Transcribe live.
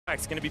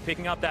going to be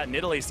picking up that in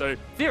Italy, so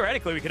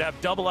theoretically we could have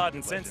double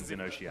Ardent Senses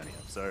in Oceania.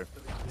 So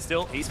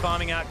still, he's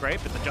farming out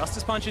great, but the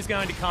Justice Punch is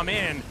going to come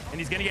in, and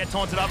he's going to get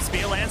taunted up.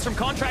 Spear lands from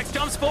Contracts,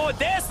 jumps forward.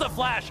 There's the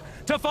flash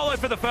to follow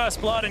for the first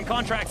blood, and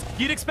Contracts,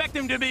 you'd expect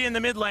him to be in the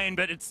mid lane,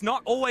 but it's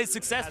not always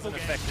successful.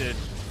 Affected.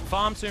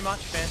 Farm too much.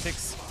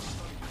 Fantix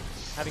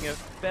having a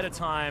better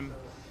time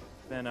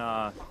than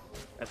at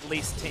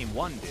least Team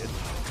 1 did.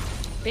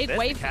 Big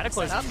wave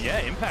Cataclysm, yeah,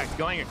 Impact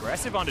going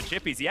aggressive onto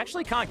Chippies. He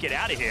actually can't get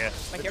out of here,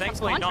 but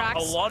thankfully not a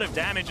lot of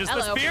damage as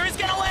the spear is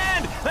going to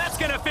land. That's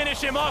going to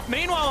finish him off.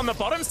 Meanwhile, on the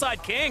bottom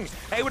side, King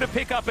able to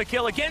pick up a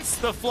kill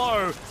against the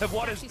flow of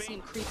what has been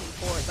seen creeping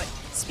forward. But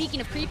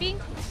speaking of creeping,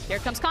 here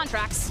comes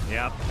Contracts.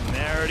 Yep, and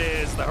there it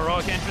is. The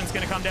heroic entrance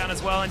going to come down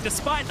as well. And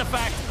despite the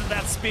fact that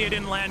that spear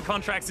didn't land,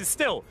 Contracts is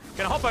still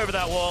going to hop over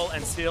that wall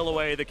and steal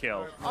away the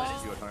kill. You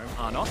at home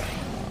are not.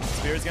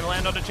 Spear is going to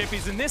land onto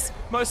Chippies, and this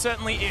most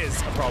certainly is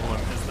a problem,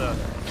 as the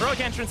heroic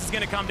entrance is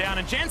going to come down,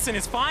 and Jensen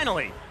is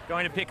finally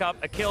going to pick up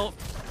a kill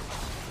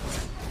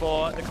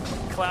for the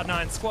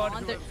Cloud9 squad.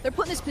 They're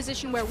put in this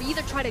position where we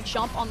either try to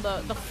jump on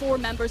the 4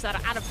 members that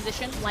are out of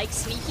position, like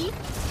Sneaky.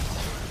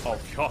 Oh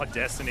god,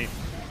 Destiny.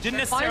 Didn't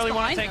necessarily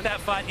want to take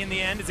that fight in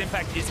the end, as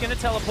Impact is going to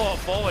teleport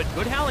forward.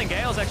 Good Howling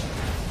Gale's actually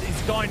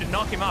is going to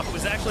knock him up. It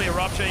was actually a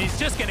rupture. He's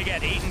just going to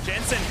get eaten.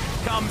 Jensen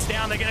comes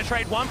down. They're going to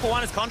trade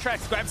 1-for-1 as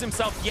Contracts grabs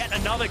himself yet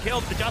another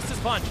kill. The Justice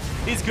Punch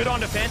is good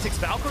onto Fantix.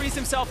 Valkyrie's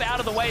himself out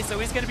of the way, so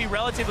he's going to be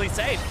relatively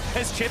safe.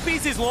 As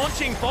Chippies is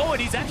launching forward,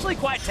 he's actually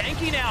quite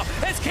tanky now.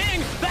 As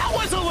King, that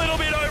was a little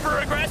bit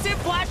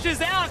over-aggressive.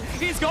 Flashes out.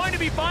 He's going to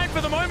be fine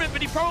for the moment,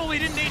 but he probably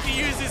didn't need to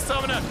use his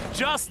summoner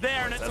just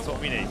there. And that's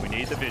what we need. We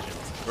need the vision.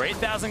 We're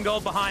 8,000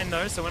 gold behind,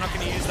 though, so we're not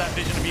going to use that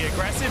vision to be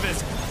aggressive,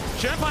 as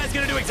Shernfire is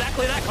going to do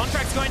exactly that.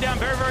 Contract's going down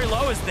very, very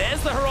low, as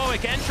there's the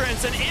heroic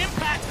entrance, and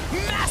Impact,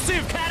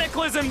 massive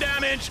Cataclysm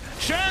damage.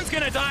 Shern's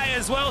going to die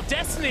as well.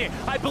 Destiny,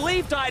 I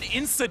believe, died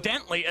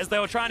incidentally as they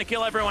were trying to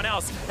kill everyone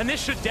else, and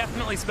this should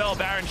definitely spell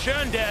Baron.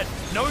 Shern dead,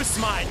 no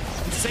smite.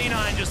 And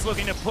C9 just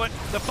looking to put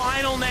the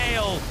final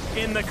nail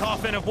in the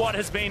coffin of what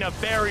has been a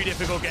very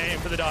difficult game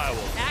for the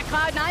Direwolves. At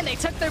Cloud9, they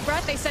took their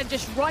breath. They said,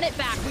 just run it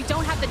back. We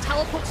don't have the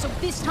teleport, so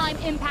this time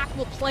Impact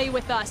will play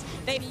with us.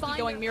 They find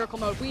going Miracle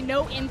Mode. We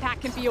know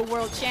Impact can be a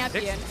world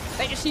champion.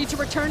 They just need to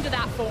return to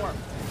that form.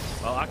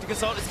 Well, Arctic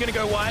Assault is going to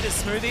go wide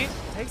as Smoothie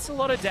takes a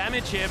lot of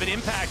damage here, but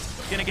Impact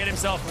going to get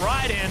himself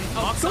right in.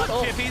 Knocks up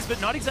Chippies, but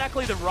not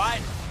exactly the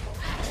right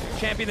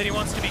champion that he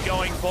wants to be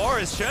going for.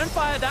 As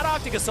Shernfire, that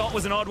Arctic Assault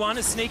was an odd one,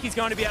 as Sneaky's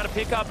going to be able to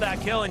pick up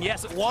that kill, and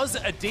yes, it was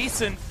a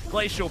decent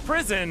Glacial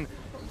Prison,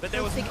 but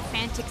there was big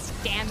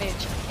Fantix damage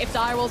if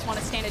Direwolves want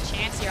to stand a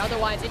chance here.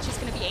 Otherwise, it's just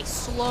going to be a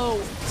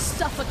slow,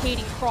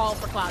 suffocating crawl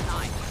for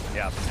Cloud9.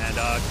 Yeah,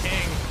 and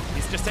King,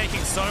 he's just taking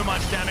so much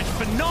damage.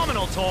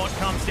 Phenomenal taunt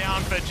comes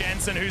down for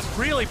Jensen, who's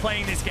really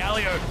playing this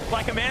Galio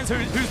like a man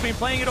who's been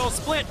playing it all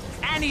split,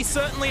 and he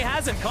certainly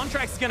hasn't.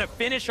 Contract's going to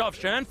finish off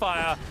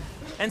Shernfire.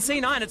 And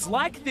C9, it's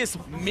like this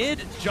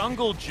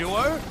mid-jungle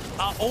duo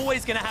are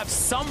always going to have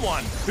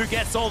someone who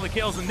gets all the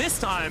kills, and this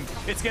time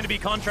it's going to be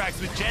Contracts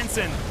with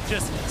Jensen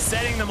just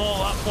setting them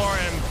all up for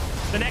him.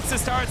 The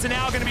Nexus turrets are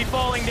now going to be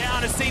falling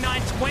down as C9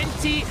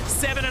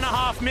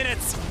 27.5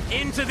 minutes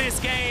into this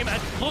game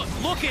and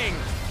looking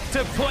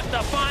to put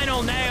the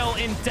final nail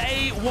in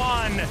day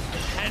 1.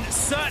 And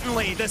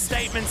certainly the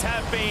statements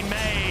have been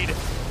made.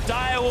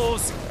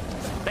 Direwolves,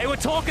 they were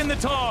talking the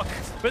talk,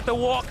 but the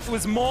walk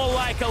was more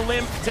like a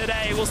limp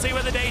today. We'll see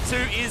whether day 2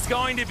 is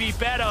going to be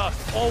better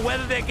or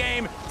whether they're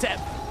game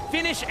to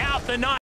finish out the night.